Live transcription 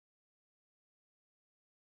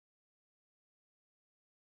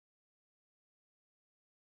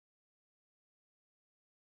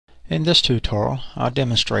In this tutorial, I'll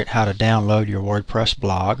demonstrate how to download your WordPress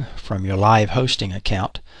blog from your live hosting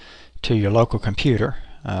account to your local computer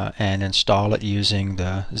and install it using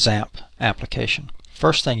the XAMPP application.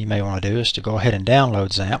 First thing you may want to do is to go ahead and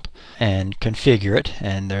download XAMPP and configure it,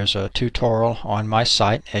 and there's a tutorial on my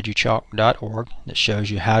site educhalk.org that shows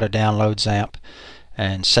you how to download XAMPP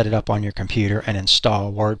and set it up on your computer and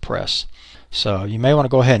install WordPress. So you may want to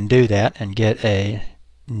go ahead and do that and get a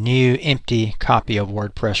new empty copy of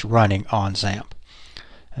WordPress running on XAMPP.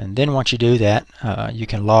 And then once you do that, you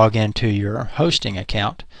can log into your hosting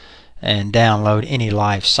account and download any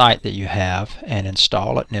live site that you have and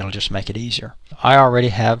install it, and it'll just make it easier. I already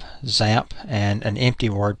have XAMPP and an empty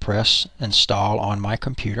WordPress installed on my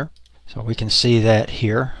computer, so we can see that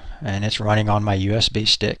here, and it's running on my USB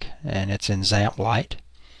stick, and it's in XAMPP Lite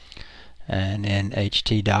and in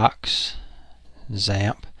htdocs,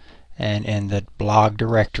 XAMPP, and in the blog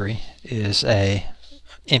directory is a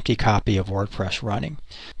empty copy of WordPress running.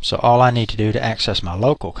 So all I need to do to access my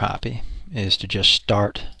local copy is to just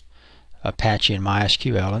start Apache and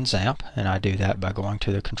MySQL in XAMPP, and I do that by going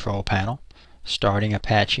to the control panel, starting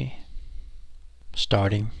Apache,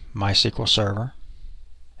 starting MySQL Server,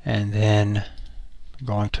 and then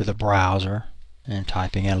going to the browser and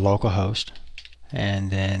typing in localhost, and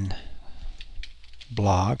then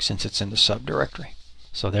blog since it's in the subdirectory.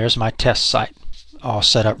 So there's my test site all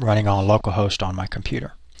set up running on localhost on my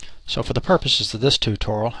computer. So for the purposes of this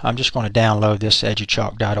tutorial, I'm just going to download this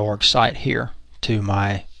educhalk.org site here to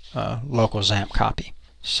my local XAMPP copy.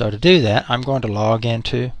 So to do that, I'm going to log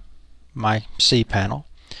into my cPanel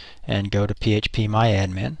and go to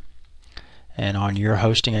phpMyAdmin, and on your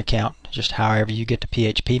hosting account, just however you get to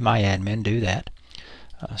phpMyAdmin, do that.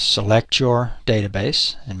 Select your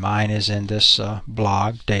database, and mine is in this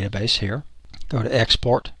blog database here. Go to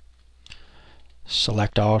Export,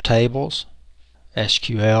 select all tables,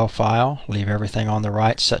 SQL File, leave everything on the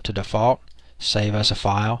right set to default, save as a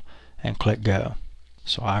file, and click Go.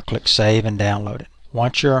 So I click Save and download it.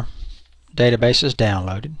 Once your database is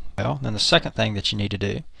downloaded, well, then the second thing that you need to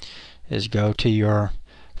do is go to your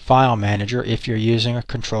file manager if you're using a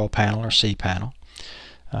control panel or cPanel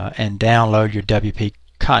and download your WP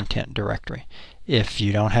content directory. If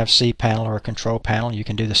you don't have cPanel or a control panel, you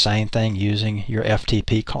can do the same thing using your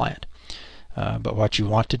FTP client. But what you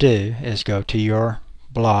want to do is go to your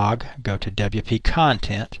blog, go to WP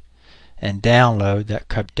content, and download that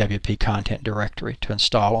WP content directory to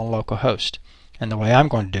install on localhost. And the way I'm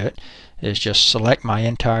going to do it is just select my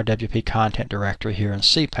entire WP content directory here in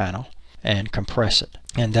cPanel and compress it.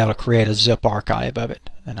 And that'll create a zip archive of it.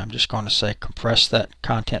 And I'm just going to say compress that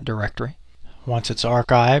content directory. Once it's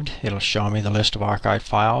archived, it'll show me the list of archived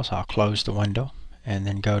files. I'll close the window and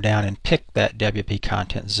then go down and pick that WP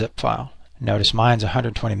content zip file. Notice mine's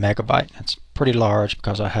 120 megabyte. It's pretty large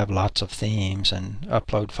because I have lots of themes and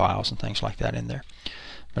upload files and things like that in there.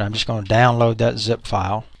 But I'm just going to download that zip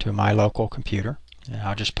file to my local computer, and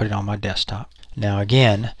I'll just put it on my desktop. Now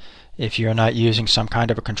again, if you're not using some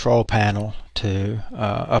kind of a control panel to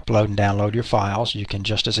upload and download your files, you can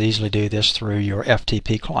just as easily do this through your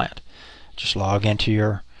FTP client. Just log into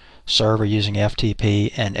your server using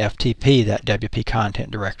FTP and FTP that WP content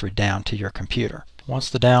directory down to your computer. Once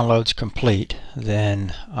the download's complete,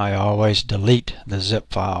 then I always delete the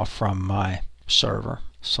zip file from my server.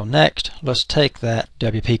 So next, let's take that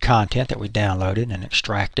WP content that we downloaded and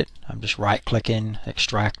extract it. I'm just right-clicking,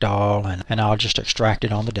 extract all, and I'll just extract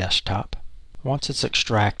it on the desktop. Once it's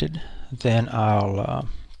extracted, then I'll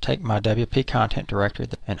take my WP content directory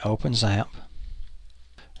and open XAMPP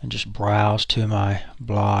and just browse to my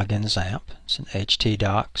blog in XAMPP. It's in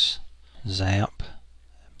htdocs, XAMPP,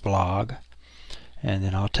 blog, and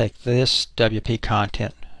then I'll take this WP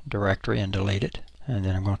content directory and delete it. And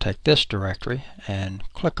then I'm going to take this directory and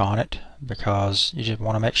click on it because you just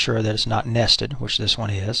want to make sure that it's not nested, which this one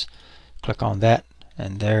is. Click on that,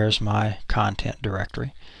 and there's my content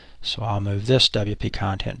directory. So I'll move this WP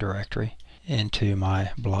content directory into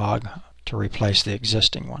my blog to replace the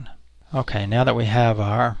existing one. Okay, now that we have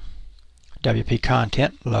our WP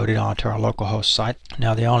content loaded onto our localhost site,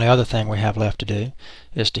 now the only other thing we have left to do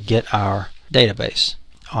is to get our database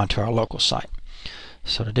onto our local site.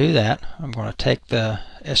 So to do that, I'm going to take the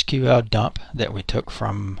SQL dump that we took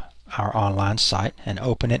from our online site and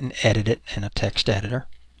open it and edit it in a text editor.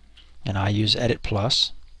 And I use Edit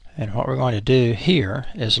Plus. And what we're going to do here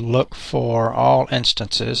is look for all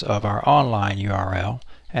instances of our online URL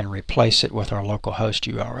and replace it with our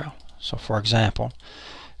localhost URL. So for example,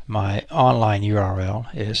 my online URL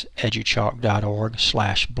is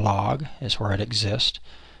educhalk.org/blog is where it exists,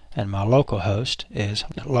 and my localhost is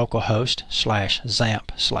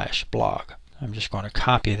localhost/XAMPP/blog. I'm just going to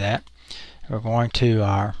copy that. We're going to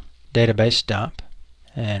our database dump,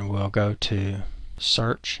 and we'll go to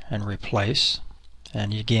search and replace.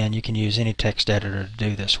 And again, you can use any text editor to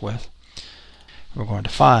do this with. We're going to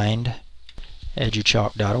find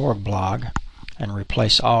educhalk.org blog and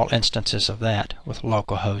replace all instances of that with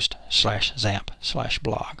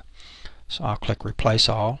localhost/XAMPP/blog. So I'll click replace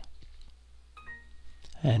all,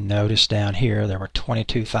 and notice down here there were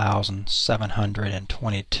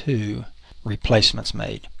 22,722 replacements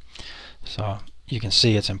made. So you can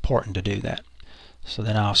see it's important to do that. So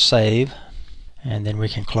then I'll save, and then we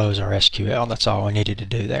can close our SQL. That's all we needed to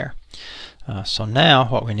do there. So now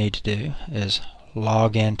what we need to do is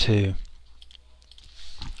log into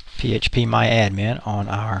phpMyAdmin on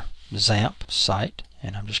our XAMPP site,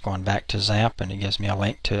 and I'm just going back to XAMPP, and it gives me a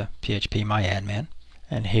link to phpMyAdmin.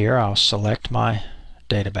 And here I'll select my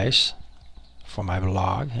database for my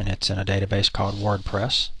blog, and it's in a database called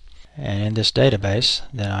WordPress. And in this database,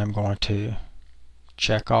 then I'm going to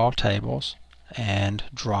check all tables and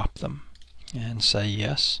drop them and say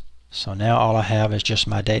yes. So now all I have is just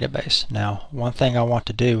my database. Now, one thing I want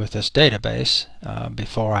to do with this database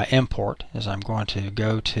before I import is I'm going to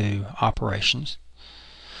go to Operations,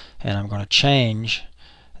 and I'm going to change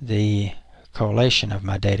the collation of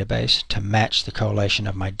my database to match the collation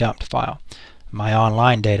of my dumped file. My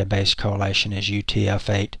online database collation is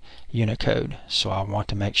UTF-8 Unicode, so I want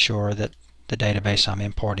to make sure that the database I'm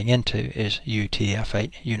importing into is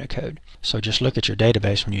UTF-8 Unicode. So just look at your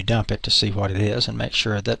database when you dump it to see what it is, and make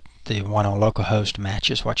sure that the one on localhost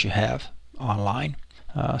matches what you have online.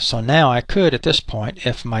 So now I could, at this point,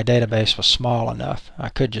 if my database was small enough, I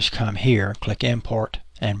could just come here, click Import,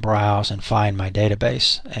 and browse and find my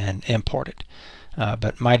database and import it.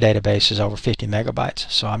 But my database is over 50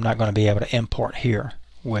 megabytes, so I'm not going to be able to import here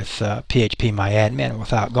with phpMyAdmin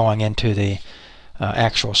without going into the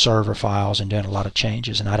actual server files and doing a lot of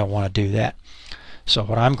changes, and I don't want to do that. So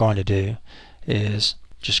what I'm going to do is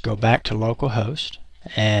just go back to localhost,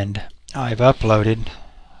 and I've uploaded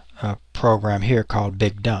a program here called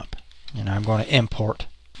Big Dump, and I'm going to import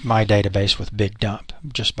my database with Big Dump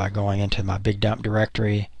just by going into my Big Dump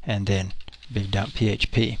directory and then Big Dump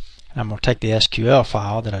PHP. I'm going to take the SQL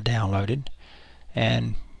file that I downloaded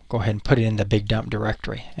and go ahead and put it in the Big Dump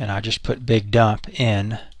directory, and I just put Big Dump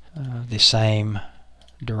in the same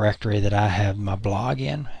directory that I have my blog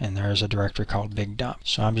in, and there's a directory called Big Dump.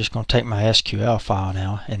 So I'm just going to take my SQL file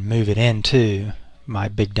now and move it into my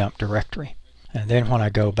Big Dump directory, and then when I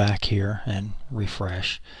go back here and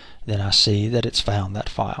refresh, then I see that it's found that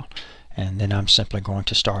file, and then I'm simply going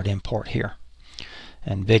to start import here.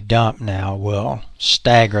 And Big Dump now will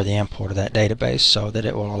stagger the import of that database so that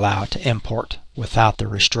it will allow it to import without the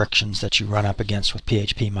restrictions that you run up against with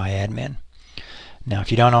phpMyAdmin. Now,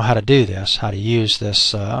 if you don't know how to do this, how to use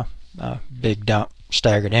this Big Dump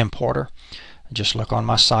staggered importer, just look on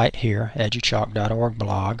my site here, educhalk.org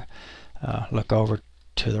blog, look over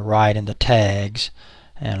to the right in the tags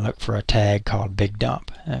and look for a tag called Big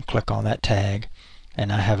Dump, and click on that tag,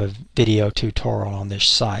 and I have a video tutorial on this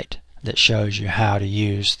site that shows you how to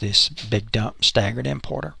use this Big Dump staggered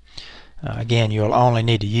importer. Again, you'll only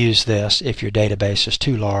need to use this if your database is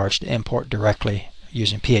too large to import directly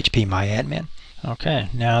using phpMyAdmin. Okay,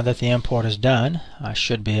 now that the import is done, I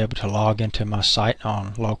should be able to log into my site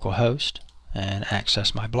on localhost and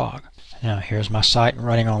access my blog. Now here's my site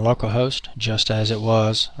running on localhost just as it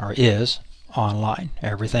was or is online.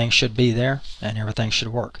 Everything should be there and everything should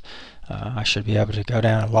work. I should be able to go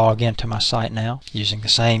down and log into my site now using the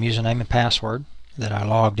same username and password that I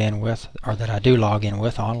logged in with, or that I do log in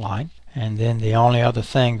with online. And then the only other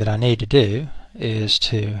thing that I need to do is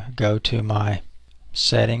to go to my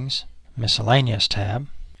Settings Miscellaneous tab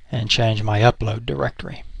and change my upload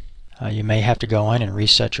directory. You may have to go in and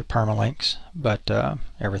reset your permalinks, but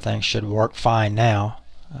everything should work fine now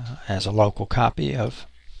as a local copy of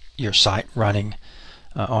your site running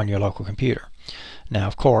on your local computer. Now,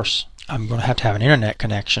 of course, I'm going to have an internet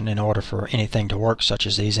connection in order for anything to work, such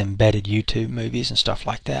as these embedded YouTube movies and stuff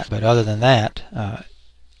like that. But other than that,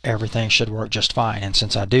 everything should work just fine. And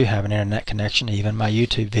since I do have an internet connection, even my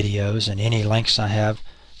YouTube videos and any links I have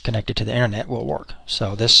connected to the internet will work.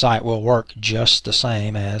 So this site will work just the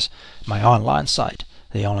same as my online site.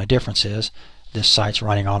 The only difference is this site's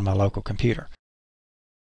running on my local computer.